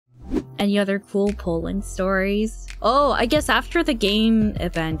Any other cool Poland stories? Oh, I guess after the game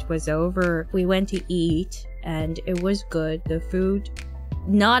event was over, we went to eat and it was good. The food,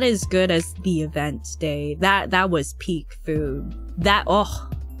 not as good as the event day. That was peak food.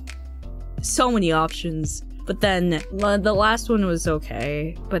 So many options. But then the last one was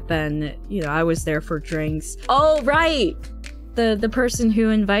okay. But then, you know, I was there for drinks. Oh, right! The person who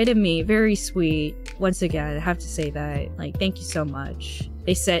invited me, very sweet. Once again, I have to say that, like, thank you so much.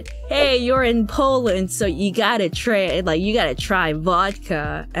 They said, hey, you're in Poland, so you gotta try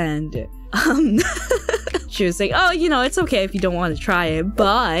vodka. And, she was like, oh, you know, it's okay if you don't want to try it,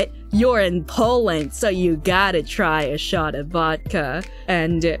 but you're in Poland, so you gotta try a shot of vodka.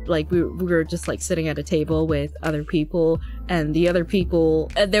 And, like, we were just, like, sitting at a table with other people, and the other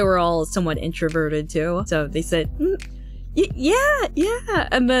people, they were all somewhat introverted, too. So they said, yeah.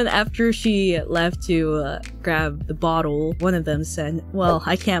 And then after she left to grab the bottle, one of them said, well,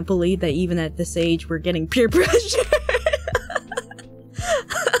 I can't believe that even at this age we're getting peer pressure.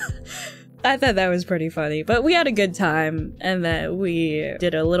 I thought that was pretty funny, but we had a good time, and then we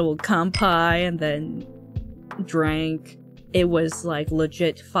did a little kampai and then drank. It was like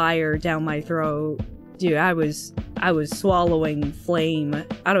legit fire down my throat. Dude, I was swallowing flame.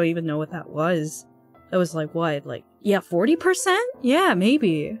 I don't even know what that was. It was like, what, like, yeah, 40%? Yeah,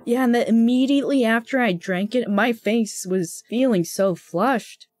 maybe. Yeah, and then immediately after I drank it, my face was feeling so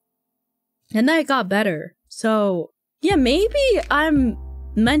flushed. And then it got better. So, yeah, maybe I'm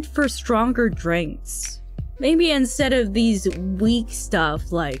meant for stronger drinks. Maybe instead of these weak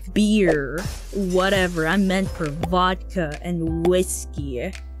stuff like beer, whatever, I'm meant for vodka and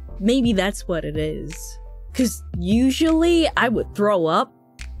whiskey. Maybe that's what it is. 'Cause usually I would throw up,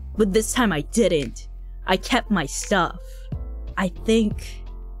 but this time I didn't. I kept my stuff. I think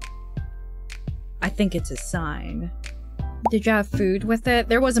it's a sign. Did you have food with it?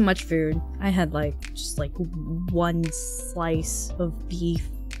 There wasn't much food. I had just one slice of beef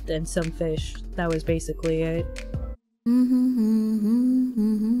and some fish. That was basically it.